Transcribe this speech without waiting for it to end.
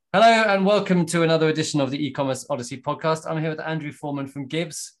Hello and welcome to another edition of the E-commerce Odyssey podcast. I'm here with Andrew Foreman from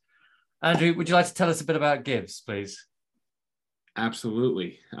Gibbs. Andrew, would you like to tell us a bit about Gibbs, please?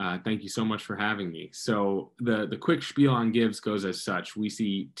 Absolutely. Thank you so much for having me. So the quick spiel on Gibbs goes as such. We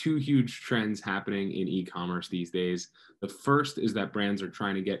see two huge trends happening in e-commerce these days. The first is that brands are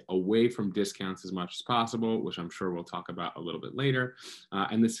trying to get away from discounts as much as possible, which I'm sure we'll talk about a little bit later.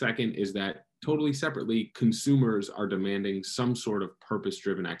 And the second is that totally separately, consumers are demanding some sort of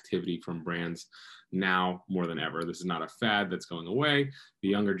purpose-driven activity from brands now more than ever. This is not a fad that's going away. The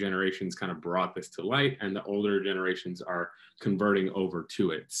younger generations kind of brought this to light, and the older generations are converting over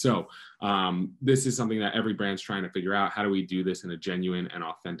to it. So this is something that every brand's trying to figure out. How do we do this in a genuine and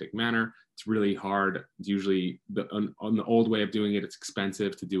authentic manner? It's really hard. It's usually on the old way of doing it, it's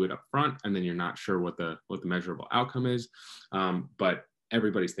expensive to do it up front, and then you're not sure what the measurable outcome is. But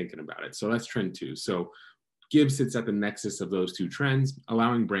everybody's thinking about it. So that's trend two. So Gibbs sits at the nexus of those two trends,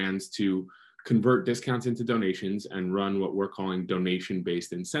 allowing brands to convert discounts into donations and run what we're calling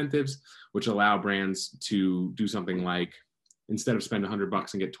donation-based incentives, which allow brands to do something like, instead of spend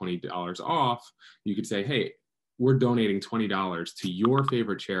 $100 and get $20 off, you could say, hey, we're donating $20 to your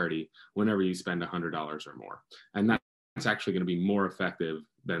favorite charity whenever you spend $100 or more. And that's actually going to be more effective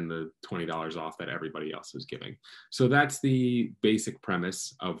than the $20 off that everybody else is giving. So that's the basic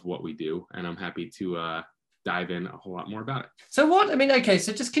premise of what we do. And I'm happy to dive in a whole lot more about it. So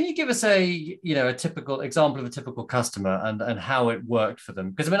just can you give us a typical example of a typical customer and how it worked for them?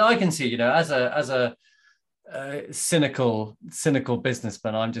 Because I can see, as a cynical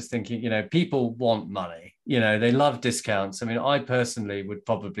businessman, I'm just thinking, people want money, they love discounts. I personally would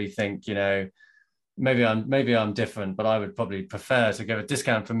probably think, maybe I'm different, but I would probably prefer to give a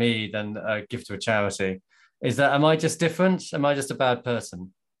discount for me than give to a charity. Am I just different? Am I just a bad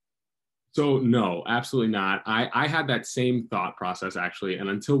person? So no, absolutely not. I had that same thought process actually, and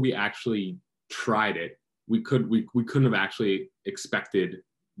until we actually tried it, we couldn't have actually expected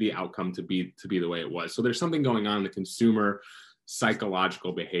the outcome to be the way it was. So there's something going on in the consumer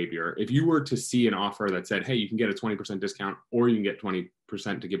psychological behavior. If you were to see an offer that said, hey, you can get a 20% discount or you can get 20%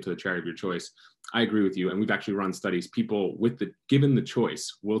 to give to the charity of your choice, I agree with you. And we've actually run studies. People given the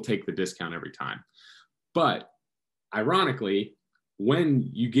choice will take the discount every time. But ironically, when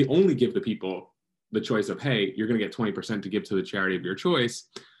you only give the people the choice of, hey, you're going to get 20% to give to the charity of your choice,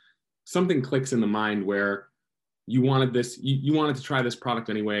 something clicks in the mind where you wanted this, you wanted to try this product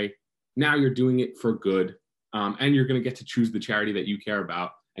anyway. Now you're doing it for good, and you're going to get to choose the charity that you care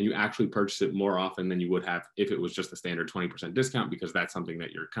about, and you actually purchase it more often than you would have if it was just a standard 20% discount, because that's something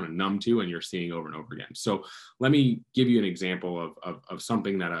that you're kind of numb to and you're seeing over and over again. So let me give you an example of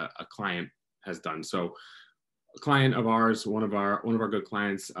something that a client has done. So a client of ours, one of our good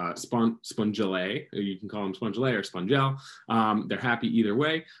clients, Spongele, you can call them Spongele or Spongel. They're happy either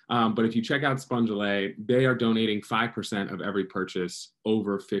way. But if you check out Spongele, they are donating 5% of every purchase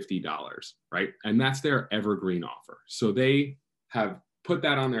over $50, right? And that's their evergreen offer. So they have put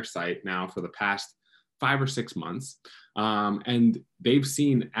that on their site now for the past 5 or 6 months. And they've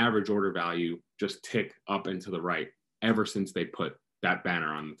seen average order value just tick up and to the right ever since they put that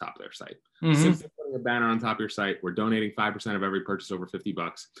banner on the top of their site. Mm-hmm. Simply putting a banner on top of your site, we're donating 5% of every purchase over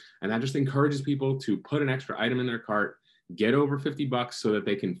 $50. And that just encourages people to put an extra item in their cart, get over $50 so that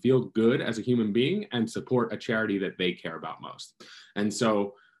they can feel good as a human being and support a charity that they care about most. And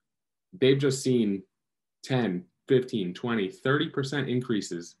so they've just seen 10, 15, 20, 30%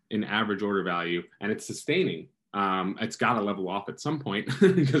 increases in average order value, and it's sustaining. It's got to level off at some point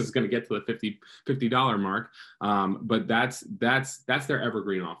because it's going to get to the $50 mark. But that's their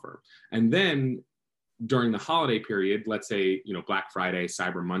evergreen offer. And then during the holiday period, let's say, Black Friday,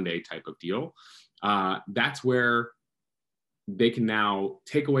 Cyber Monday type of deal, that's where they can now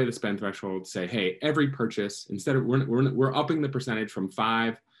take away the spend threshold, say, hey, every purchase, instead of we're upping the percentage from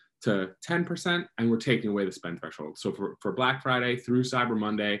 5 to 10%, and we're taking away the spend threshold. So for Black Friday through Cyber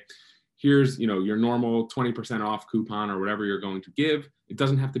Monday, here's your normal 20% off coupon or whatever you're going to give. It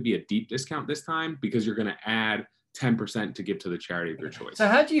doesn't have to be a deep discount this time because you're going to add 10% to give to the charity of your choice. So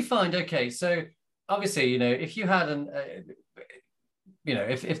how do you find, so obviously, if you had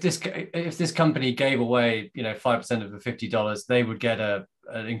if this company gave away, 5% of the $50, they would get an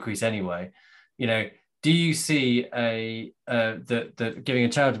increase anyway. Do you see that giving a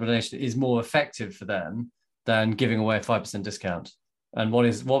charitable donation is more effective for them than giving away a 5% discount? And what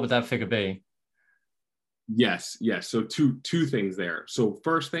would that figure be? Yes. So two things there. So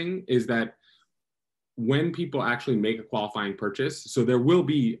first thing is that when people actually make a qualifying purchase, so there will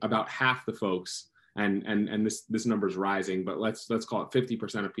be about half the folks, and this number is rising, but let's call it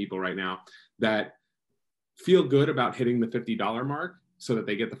 50% of people right now that feel good about hitting the $50 mark. so that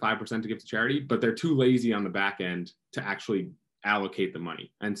they get the 5% to give to charity, but they're too lazy on the back end to actually allocate the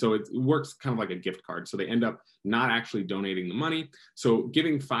money. And so it works kind of like a gift card. So they end up not actually donating the money. So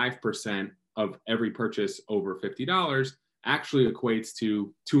giving 5% of every purchase over $50 actually equates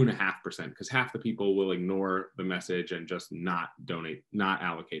to 2.5%, because half the people will ignore the message and just not donate, not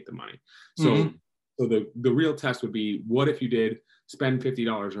allocate the money. So, so the real test would be, what if you did spend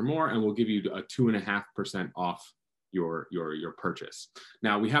 $50 or more, and we'll give you a 2.5% off your purchase.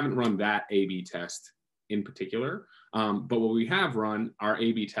 Now, we haven't run that A/B test in particular, but what we have run are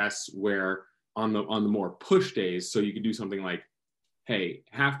A/B tests where on the more push days, so you could do something like, hey,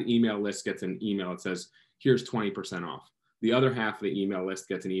 half the email list gets an email that says, here's 20% off. The other half of the email list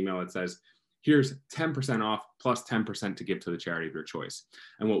gets an email that says, here's 10% off plus 10% to give to the charity of your choice.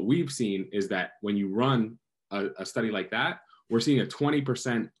 And what we've seen is that when you run a study like that, we're seeing a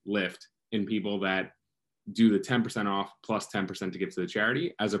 20% lift in people that do the 10% off plus 10% to give to the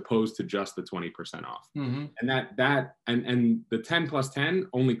charity, as opposed to just the 20% off. And and the 10 plus 10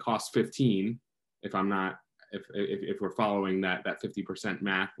 only costs 15, if we're following that 50%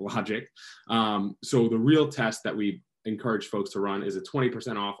 math logic. So the real test that we encourage folks to run is a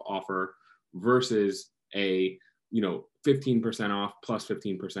 20% off offer versus a 15% off plus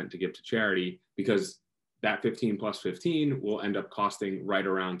 15% to give to charity, because that 15 plus 15 will end up costing right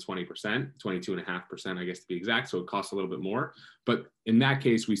around 20%, 22.5%, I guess, to be exact. So it costs a little bit more. But in that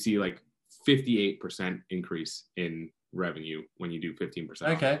case, we see like 58% increase in revenue when you do 15%.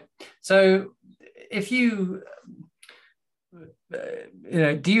 Okay. Off. So if you,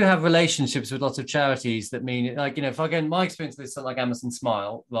 do you have relationships with lots of charities that mean, like, if I go in my experience with something like Amazon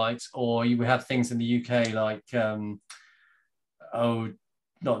Smile, right? Or you have things in the UK like,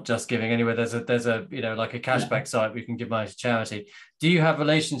 not Just Giving. Anyway, there's a like a cashback site where you can give money to charity. Do you have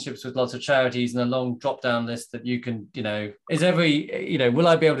relationships with lots of charities and a long drop down list that you can, is every, will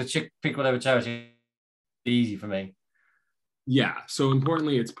I be able to pick whatever charity? Easy for me. Yeah. So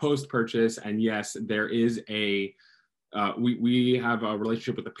importantly, it's post purchase, and yes, there is we have a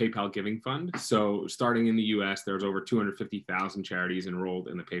relationship with the PayPal Giving Fund. So starting in the US, there's over 250,000 charities enrolled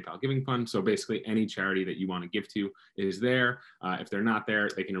in the PayPal Giving Fund. So basically any charity that you want to give to is there. If they're not there,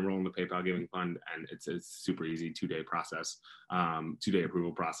 they can enroll in the PayPal Giving Fund, and it's a super easy 2-day process, 2-day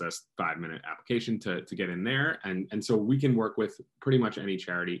approval process, 5-minute application to get in there. And so we can work with pretty much any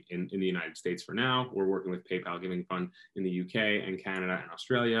charity in the United States for now. We're working with PayPal Giving Fund in the UK and Canada and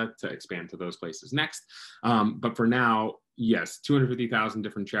Australia to expand to those places next. But for now, yes, 250,000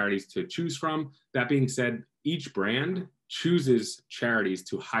 different charities to choose from. That being said, each brand chooses charities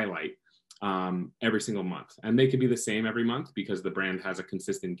to highlight every single month. And they could be the same every month because the brand has a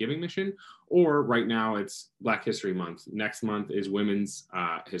consistent giving mission. Or right now it's Black History Month. Next month is Women's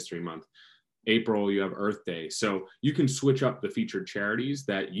History Month. April, you have Earth Day. So you can switch up the featured charities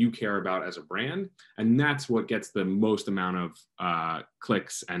that you care about as a brand. And that's what gets the most amount of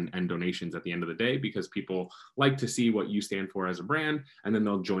clicks and donations at the end of the day, because people like to see what you stand for as a brand, and then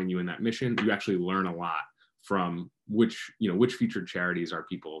they'll join you in that mission. You actually learn a lot from which featured charities are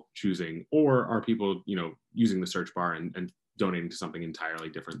people choosing, or are people, using the search bar and donating to something entirely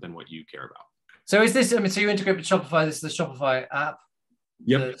different than what you care about. So is this, so you integrate with Shopify, this is the Shopify app?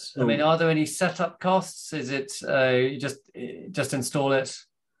 Yep. Are there any setup costs? Is it you just install it?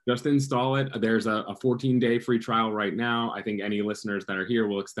 Just install it. There's a 14-day free trial right now. I think any listeners that are here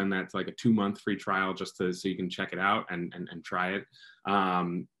will extend that to like a 2-month free trial so you can check it out and try it.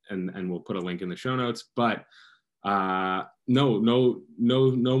 And we'll put a link in the show notes. But no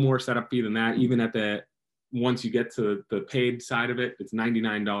more setup fee than that. Even once you get to the paid side of it, it's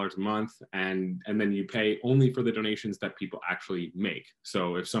 $99 a month, and then you pay only for the donations that people actually make.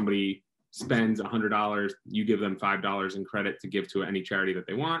 So if somebody spends $100, you give them $5 in credit to give to any charity that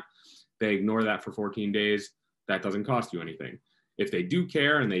they want. They ignore that for 14 days. That doesn't cost you anything. If they do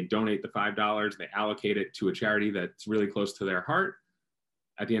care and they donate the $5, they allocate it to a charity that's really close to their heart.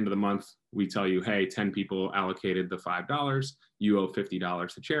 At the end of the month, we tell you, hey, 10 people allocated the $5. You owe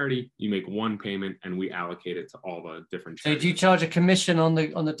 $50 to charity. You make one payment, and we allocate it to all the different charities. So do you charge a commission on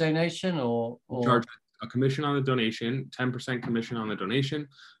the donation, or? Charge a commission on the donation, 10% commission on the donation.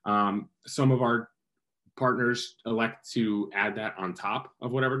 Some of our partners elect to add that on top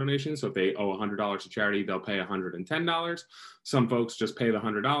of whatever donation. So if they owe $100 to charity, they'll pay $110. Some folks just pay the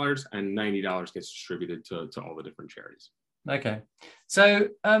 $100, and $90 gets distributed to all the different charities. Okay. So,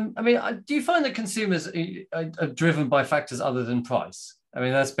 do you find that consumers are driven by factors other than price? I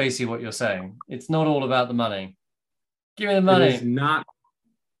mean, that's basically what you're saying. It's not all about the money. Give me the money.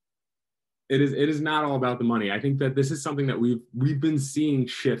 It is not all about the money. I think that this is something that we've been seeing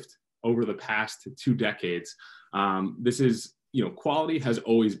shift over the past 2 decades. This is quality has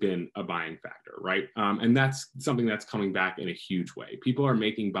always been a buying factor, right? And that's something that's coming back in a huge way. People are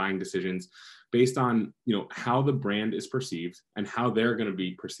making buying decisions based on, how the brand is perceived and how they're going to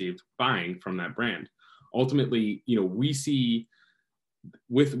be perceived buying from that brand. Ultimately, we see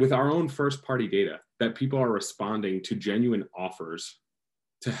with our own first party data that people are responding to genuine offers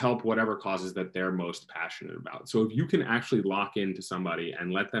to help whatever causes that they're most passionate about. So if you can actually lock into somebody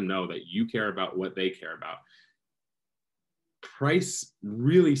and let them know that you care about what they care about, price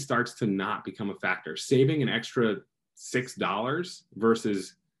really starts to not become a factor. Saving an extra $6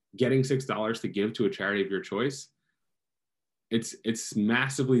 versus getting $6 to give to a charity of your choice, it's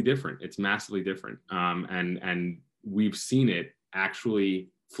massively different. It's massively different. And we've seen it actually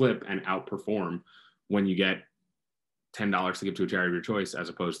flip and outperform when you get $10 to give to a charity of your choice, as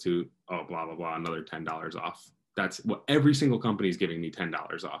opposed to, oh, blah, blah, blah, another $10 off. That's what every single company is giving me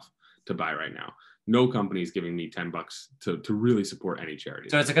 $10 off to buy right now. No company is giving me $10 to really support any charity.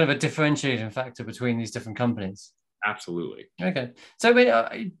 So it's a kind of a differentiating factor between these different companies. Absolutely. Okay. So,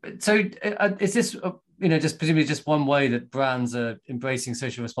 is this, just presumably just one way that brands are embracing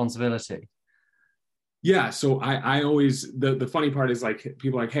social responsibility? Yeah. So I always, the funny part is like,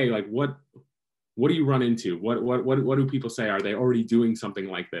 people are like, hey, like what do you run into? What do people say? Are they already doing something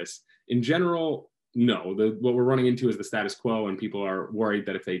like this? In general, no. What we're running into is the status quo, and people are worried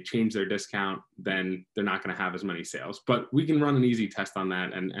that if they change their discount, then they're not going to have as many sales. But we can run an easy test on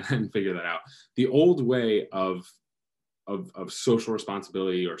that and figure that out. The old way of social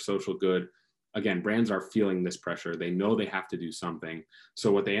responsibility or social good, again, brands are feeling this pressure. They know they have to do something.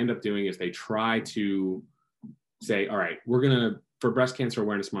 So what they end up doing is they try to say, all right, for Breast Cancer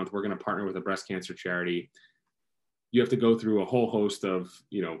Awareness Month, we're going to partner with a breast cancer charity. You have to go through a whole host of,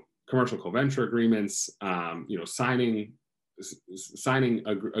 commercial co-venture agreements, signing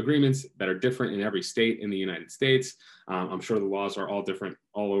agreements that are different in every state in the United States. I'm sure the laws are all different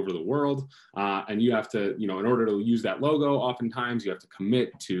all over the world. And you have to, in order to use that logo, oftentimes you have to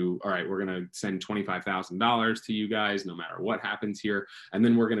commit to, all right, we're going to send $25,000 to you guys, no matter what happens here. And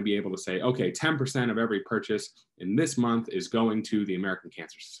then we're going to be able to say, okay, 10% of every purchase in this month is going to the American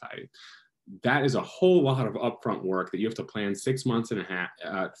Cancer Society. That is a whole lot of upfront work that you have to plan 6 months in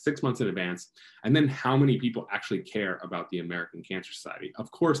advance. And then how many people actually care about the American Cancer Society? Of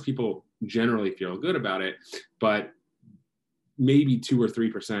course, people generally feel good about it, but maybe 2 or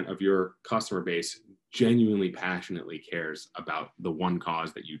 3% of your customer base genuinely passionately cares about the one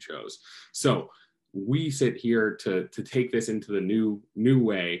cause that you chose. So we sit here to take this into the new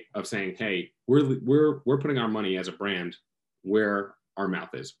way of saying, hey, we're putting our money as a brand where our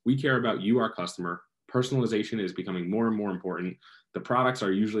mouth is. We care about you, our customer. Personalization is becoming more and more important. The products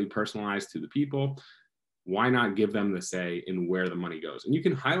are usually personalized to the people. Why not give them the say in where the money goes? And you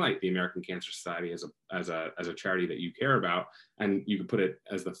can highlight the American Cancer Society as a charity that you care about, and you can put it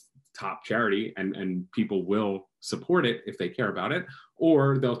as the top charity, and people will support it if they care about it,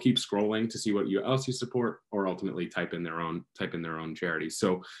 or they'll keep scrolling to see what else you support, or ultimately type in their own charity.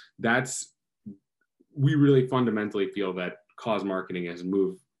 So we really fundamentally feel that cause marketing is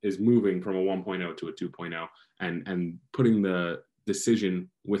moving from a 1.0 to a 2.0, and putting the decision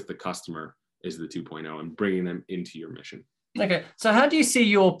with the customer is the 2.0, and bringing them into your mission. Okay, so how do you see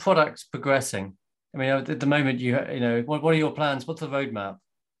your product progressing? I mean, at the moment, what are your plans? What's the roadmap?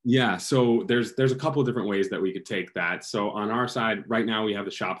 Yeah, so there's a couple of different ways that we could take that. So on our side, right now we have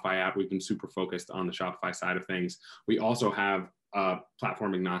the Shopify app. We've been super focused on the Shopify side of things. We also have a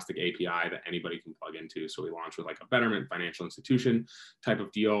platform agnostic API that anybody can plug into. So we launched with like a Betterment financial institution type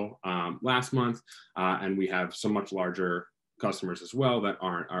of deal last month, and we have some much larger customers as well that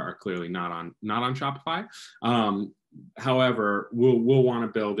are clearly not on Shopify. However, we'll want to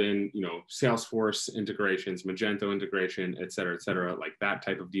build in, Salesforce integrations, Magento integration, et cetera, like that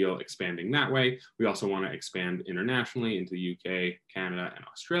type of deal, expanding that way. We also want to expand internationally into the UK, Canada, and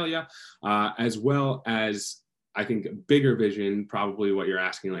Australia, as well as, I think, a bigger vision, probably what you're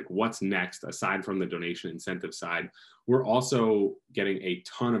asking, like what's next aside from the donation incentive side. We're also getting a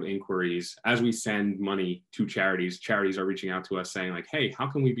ton of inquiries as we send money to charities. Charities are reaching out to us saying like, hey, how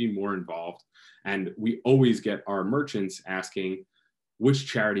can we be more involved? And we always get our merchants asking, which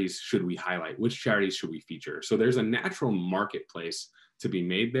charities should we highlight? Which charities should we feature? So there's a natural marketplace to be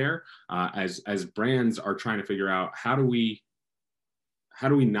made there, as brands are trying to figure out how do we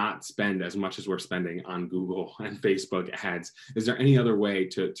not spend as much as we're spending on Google and Facebook ads? Is there any other way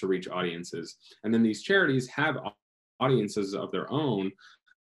to reach audiences? And then these charities have audiences of their own,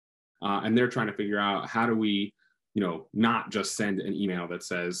 and they're trying to figure out how do we, not just send an email that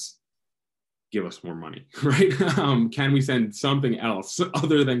says, give us more money, right? Can we send something else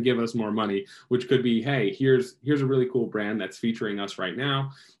other than give us more money, which could be, hey, here's a really cool brand that's featuring us right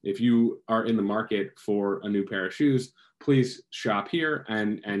now. If you are in the market for a new pair of shoes, please shop here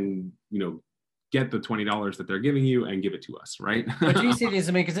and get the $20 that they're giving you and give it to us, right? But do you see these?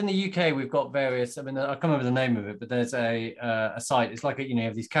 I mean, because in the UK we've got various. I mean, I can't remember the name of it, but there's a site. It's like you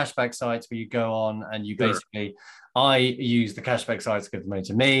have these cashback sites where you go on and you basically. I use the cashback site to give the money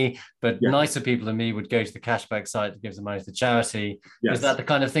to me, but nicer people than me would go to the cashback site to give the money to charity. Yes. Is that the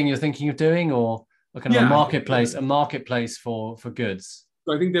kind of thing you're thinking of doing, or kind of a marketplace for goods?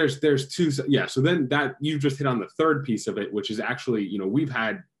 So I think there's two. Yeah. So then that you just hit on the third piece of it, which is actually, we've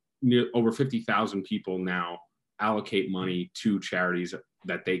had over 50,000 people now allocate money to charities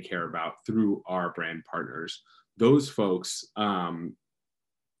that they care about through our brand partners. Those folks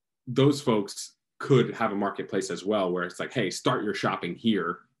could have a marketplace as well, where it's like, hey, start your shopping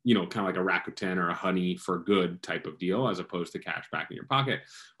here, kind of like a Rakuten or a Honey for Good type of deal, as opposed to cash back in your pocket.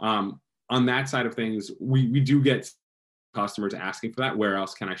 On that side of things, we do get customers asking for that. Where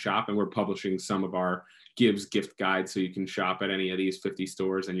else can I shop? And we're publishing some of our Gives gift guides, so you can shop at any of these 50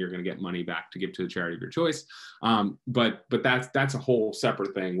 stores and you're going to get money back to give to the charity of your choice. But that's a whole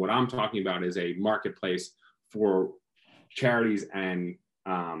separate thing. What I'm talking about is a marketplace for charities and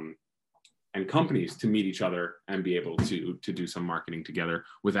companies to meet each other and be able to do some marketing together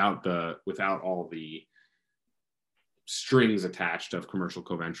without all the strings attached of commercial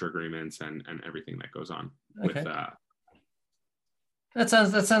co-venture agreements and everything that goes on with That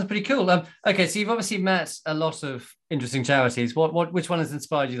sounds pretty cool. Okay, so you've obviously met a lot of interesting charities. Which one has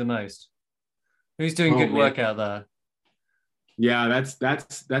inspired you the most? Who's doing good work out there? Yeah,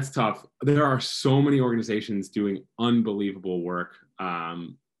 that's tough. There are so many organizations doing unbelievable work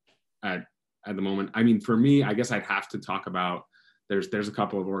at the moment. I mean, for me, I guess I'd have to talk about. There's a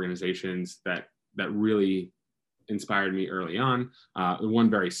couple of organizations that really inspired me early on. One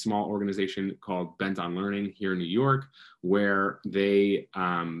very small organization called Bent on Learning here in New York, where they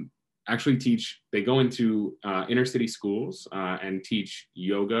actually they go into inner city schools and teach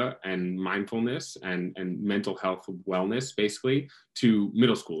yoga and mindfulness and mental health wellness, basically, to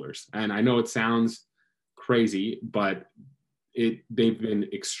middle schoolers. And I know it sounds crazy, but they've been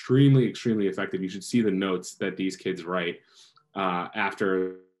extremely, extremely effective. You should see the notes that these kids write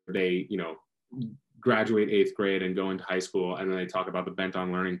after they, graduate 8th grade and go into high school. And then they talk about the Bent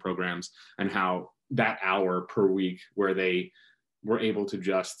on Learning programs and how that hour per week where they were able to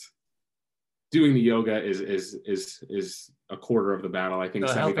just doing the yoga is a quarter of the battle. I think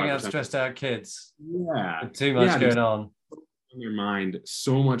helping out stressed out kids. Yeah. With too much going on in their mind,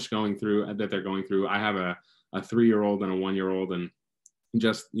 so much going through that they're going through. I have a 3-year-old and a 1-year-old, and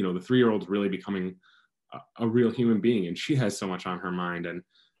just, the 3-year-old's really becoming a real human being, and she has so much on her mind. And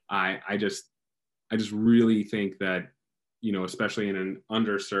I just really think that, especially in an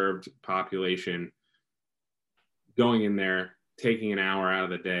underserved population, going in there, taking an hour out of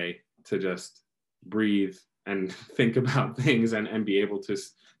the day to just breathe and think about things and be able to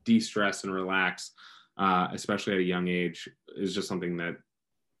de-stress and relax, especially at a young age, is just something that,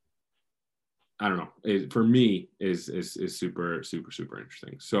 I don't know, for me is super, super, super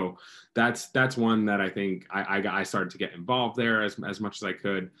interesting. So that's one that I think I started to get involved there as much as I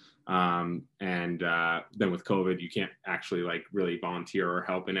could. And then with COVID, you can't actually really volunteer or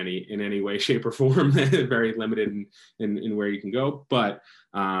help in any way, shape, or form. Very limited in where you can go. But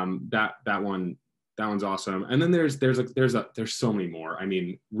that one's awesome. And then there's so many more. I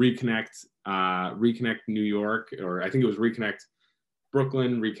mean, Reconnect New York, or I think it was Reconnect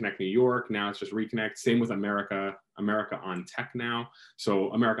Brooklyn, Reconnect New York. Now it's just Reconnect. Same with America on Tech now.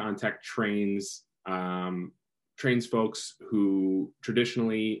 So America on Tech trains folks who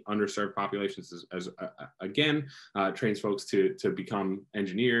traditionally underserved populations trains folks to become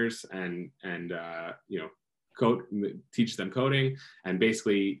engineers and teaches them coding. And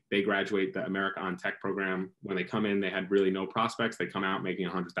basically they graduate the America on Tech program. When they come in, they had really no prospects. They come out making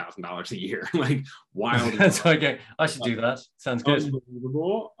 $100,000 a year. Wild. That's okay. I should do that. Sounds good.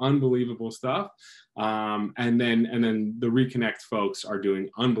 Unbelievable stuff. And then the Reconnect folks are doing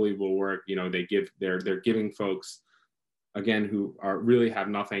unbelievable work. They're giving folks, again, who really have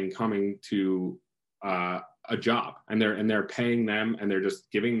nothing, coming to a job, and they're paying them, and they're just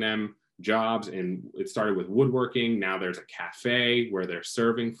giving them jobs. And it started with woodworking. Now there's a cafe where they're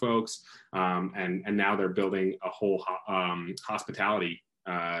serving folks, and now they're building a whole hospitality.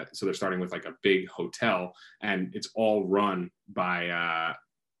 So they're starting with a big hotel, and it's all run by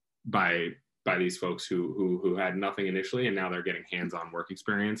these folks who had nothing initially, and now they're getting hands-on work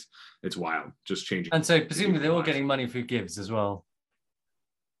experience. It's wild, just changing. And so presumably they're all getting money through Gives as well.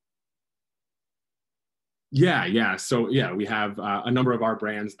 Yeah. So yeah, we have a number of our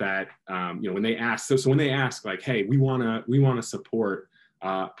brands that when they ask, so when they ask like, hey, we wanna support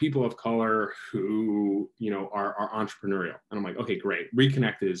people of color who are entrepreneurial, and I'm like, okay, great.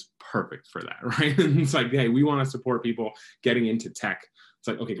 Reconnect is perfect for that, right? It's like, hey, we want to support people getting into tech. It's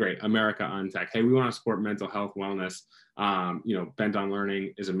like, okay, great. America on Tech. Hey, we want to support mental health, wellness. Bent on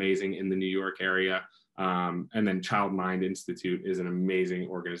Learning is amazing in the New York area. And then Child Mind Institute is an amazing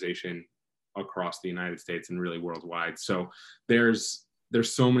organization across the United States and really worldwide. So there's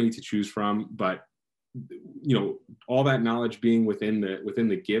so many to choose from, but all that knowledge being within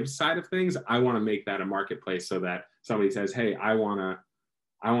the give side of things, I want to make that a marketplace so that somebody says, hey, I want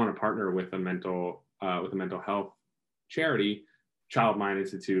to partner with a mental health charity. Child Mind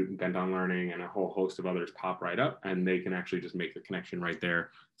Institute and Bent on Learning and a whole host of others pop right up, and they can actually just make the connection right there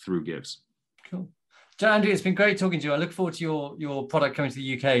through Gives. Cool. Andy, it's been great talking to you. I look forward to your product coming to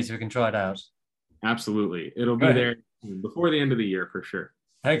the UK so we can try it out. Absolutely. It'll be there before the end of the year for sure.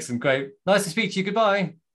 Excellent. Great. Nice to speak to you. Goodbye.